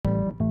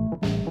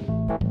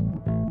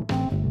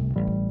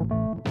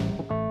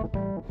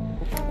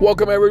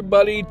Welcome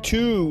everybody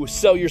to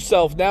Sell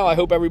Yourself Now. I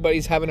hope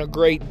everybody's having a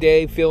great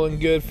day, feeling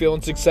good,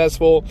 feeling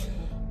successful,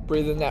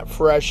 breathing that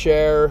fresh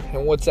air.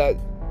 And what's that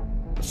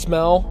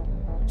smell?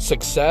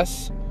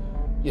 Success.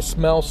 You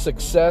smell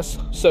success,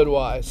 so do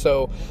I.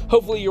 So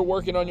hopefully you're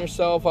working on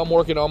yourself. I'm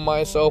working on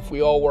myself.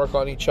 We all work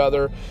on each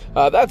other.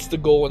 That's the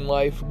goal in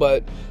life.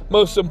 But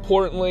most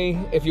importantly,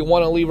 if you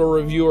want to leave a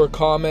review or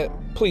comment,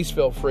 please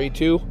feel free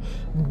to.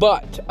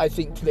 But I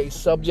think today's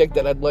subject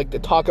that I'd like to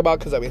talk about,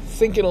 because I've been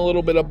thinking a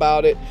little bit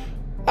about it,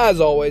 as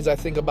always, I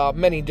think about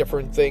many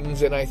different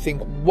things, and I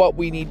think what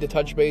we need to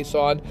touch base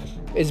on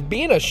is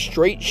being a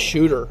straight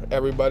shooter,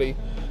 everybody.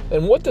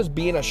 And what does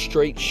being a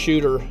straight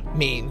shooter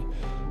mean?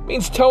 It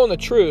means telling the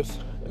truth.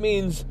 It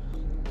means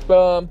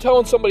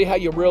telling somebody how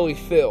you really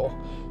feel.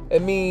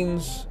 It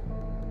means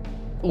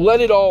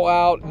let it all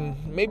out, and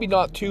maybe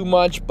not too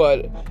much,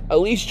 but at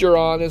least you're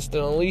honest,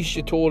 and at least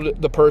you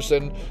told the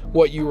person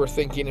what you were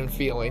thinking and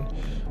feeling.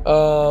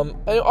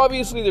 And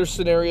obviously there's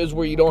scenarios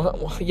where you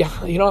don't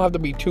have to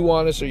be too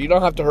honest, or you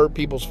don't have to hurt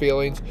people's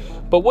feelings.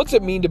 But what's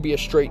it mean to be a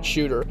straight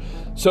shooter?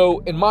 So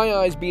in my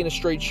eyes, being a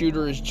straight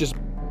shooter is just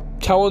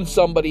telling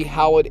somebody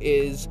how it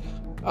is.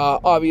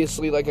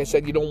 Obviously, like I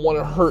said, you don't want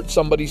to hurt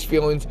somebody's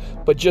feelings,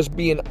 but just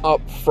being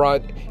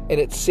upfront, and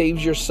it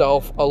saves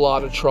yourself a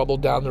lot of trouble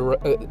down the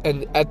road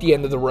and at the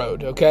end of the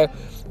road. Okay,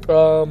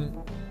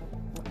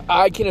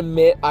 I can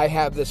admit I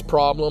have this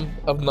problem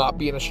of not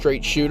being a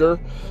straight shooter.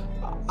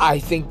 I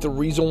think the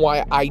reason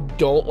why I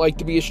don't like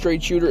to be a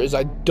straight shooter is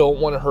I don't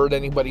want to hurt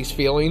anybody's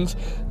feelings.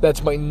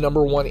 That's my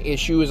number one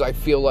issue. Is I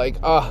feel like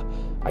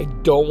I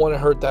don't want to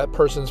hurt that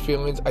person's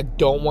feelings. I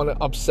don't want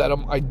to upset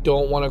them. I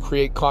don't want to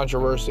create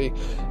controversy.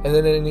 And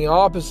then in the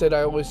opposite,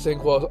 I always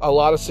think, well, a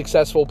lot of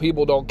successful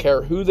people don't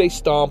care who they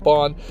stomp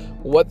on,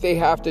 what they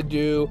have to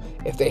do.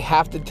 If they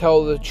have to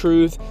tell the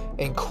truth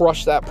and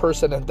crush that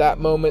person at that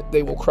moment,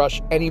 they will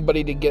crush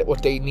anybody to get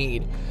what they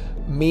need.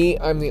 Me,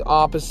 I'm the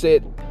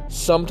opposite.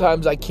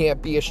 Sometimes I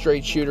can't be a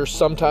straight shooter.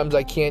 Sometimes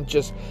I can't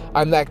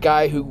I'm that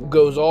guy who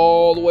goes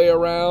all the way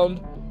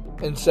around,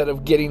 instead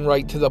of getting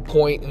right to the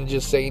point and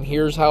just saying,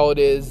 here's how it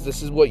is,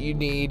 this is what you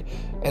need.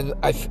 And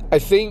I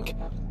think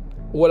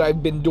what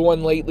I've been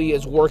doing lately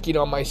is working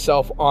on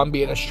myself on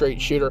being a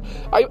straight shooter.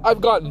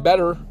 I've gotten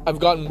better. I've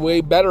gotten way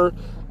better.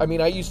 I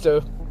mean, I used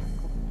to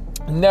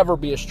never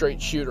be a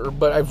straight shooter,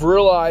 but I've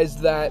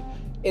realized that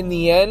in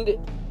the end,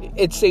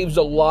 it saves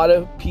a lot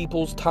of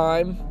people's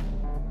time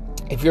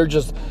if you're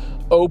just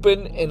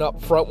open and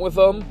upfront with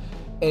them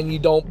and you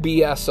don't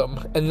BS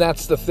them. And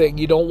that's the thing.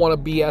 You don't want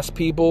to BS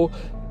people.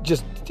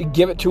 Just to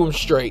give it to them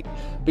straight,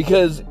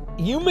 because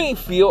you may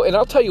feel, and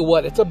I'll tell you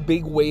what, it's a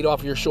big weight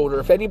off your shoulder.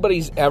 If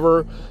anybody's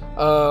ever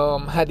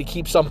had to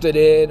keep something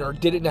in or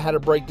didn't know how to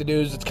break the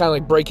news, it's kind of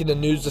like breaking the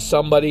news to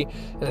somebody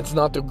and it's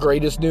not the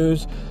greatest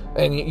news,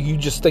 and you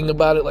just think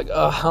about it like,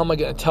 how am I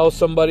going to tell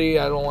somebody?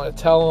 I don't want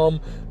to tell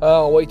them.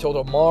 I'll wait till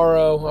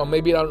tomorrow.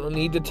 Maybe I don't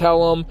need to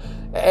tell them.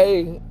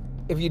 A,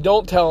 if you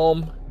don't tell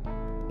them,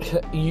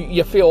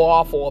 you feel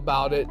awful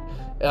about it.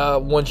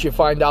 Once you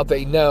find out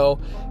they know.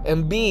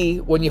 And B,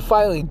 when you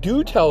finally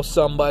do tell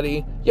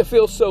somebody, you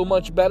feel so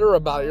much better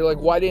about it. You're like,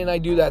 why didn't I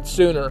do that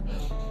sooner?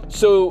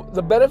 So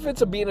the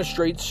benefits of being a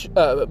straight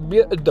shooter,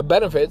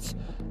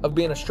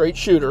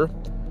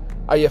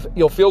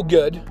 you'll feel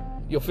good.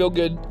 You'll feel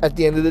good at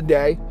the end of the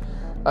day.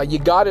 You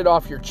got it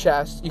off your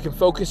chest. You can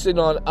focus in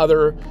on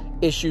other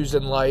issues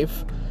in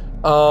life.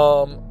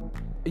 You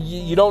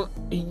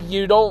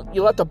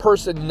let the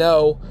person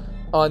know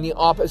on the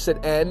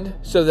opposite end,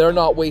 so they're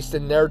not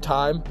wasting their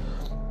time.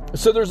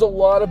 So there's a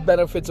lot of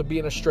benefits of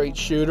being a straight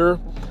shooter,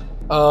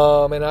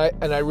 and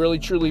I really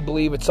truly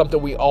believe it's something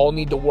we all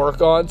need to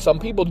work on. Some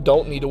people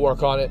don't need to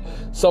work on it.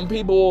 Some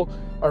people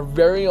are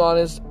very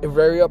honest and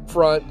very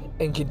upfront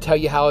and can tell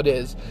you how it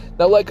is.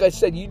 Now, like I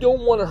said, you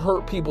don't want to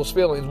hurt people's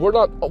feelings.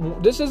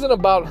 This isn't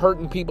about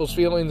hurting people's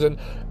feelings and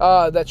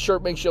that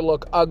shirt makes you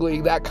look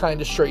ugly, that kind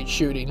of straight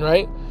shooting,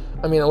 right?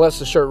 I mean, unless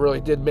the shirt really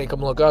did make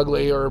them look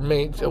ugly or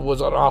it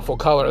was an awful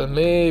color, then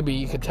maybe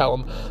you could tell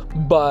them.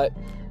 But,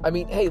 I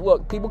mean, hey,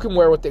 look, people can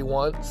wear what they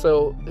want,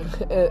 so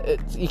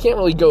you can't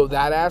really go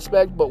that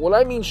aspect. But what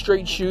I mean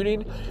straight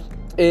shooting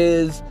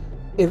is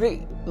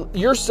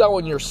you're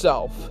selling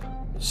yourself,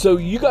 so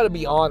you got to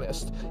be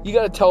honest. You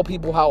got to tell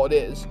people how it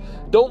is.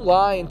 Don't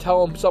lie and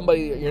tell them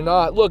somebody that you're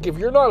not. Look, if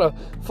you're not a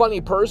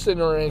funny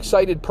person or an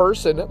excited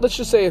person, let's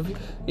just say if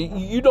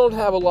you don't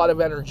have a lot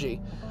of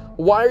energy,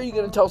 why are you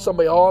going to tell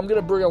somebody, I'm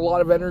going to bring a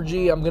lot of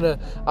energy, I'm the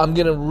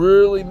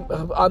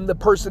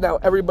person that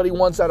everybody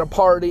wants at a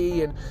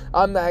party, and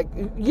I'm that?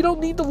 You don't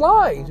need to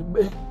lie.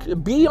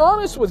 Be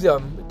honest with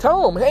them.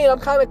 Tell them, hey, I'm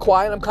kind of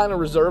quiet, I'm kind of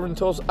reserved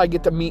until I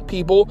get to meet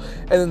people,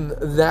 and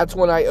that's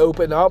when I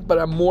open up, but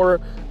I'm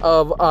more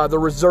of the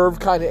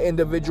reserved kind of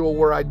individual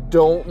where I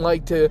don't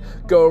like to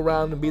go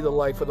around and be the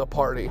life of the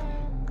party.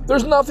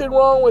 There's nothing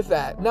wrong with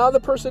that. Now the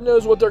person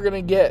knows what they're going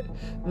to get.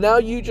 Now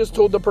you just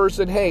told the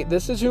person, hey,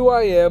 this is who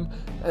I am,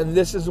 and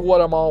this is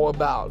what I'm all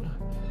about.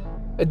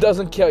 It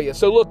doesn't kill you.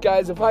 So look,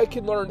 guys, if I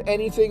can learn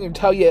anything and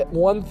tell you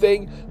one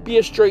thing, be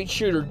a straight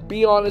shooter.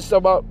 Be honest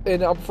about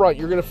and upfront.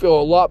 You're going to feel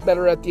a lot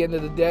better at the end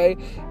of the day,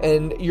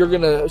 and you're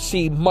going to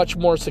see much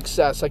more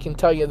success. I can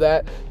tell you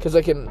that because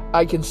I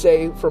can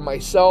say for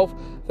myself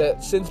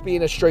that since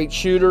being a straight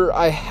shooter,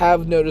 I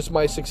have noticed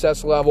my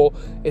success level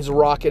is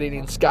rocketing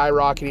and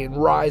skyrocketing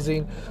and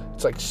rising.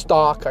 It's like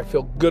stock. I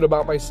feel good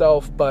about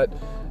myself, but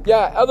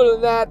yeah, other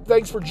than that,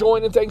 thanks for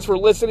joining. Thanks for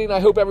listening.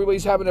 I hope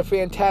everybody's having a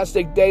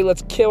fantastic day.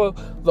 Let's kill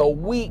the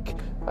week.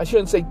 I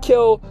shouldn't say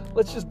kill.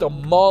 Let's just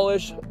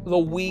demolish the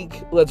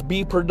week. Let's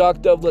be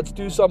productive. Let's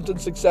do something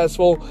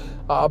successful.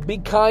 Be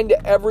kind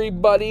to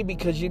everybody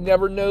because you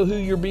never know who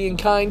you're being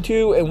kind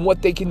to and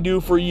what they can do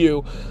for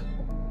you.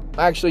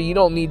 Actually, you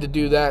don't need to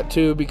do that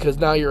too because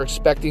now you're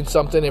expecting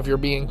something if you're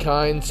being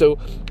kind. So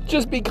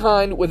just be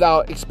kind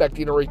without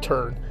expecting a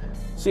return.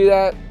 See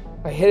that?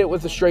 I hit it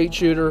with a straight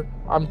shooter.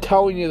 I'm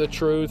telling you the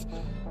truth.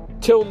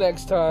 Till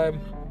next time,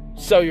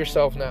 sell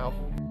yourself now.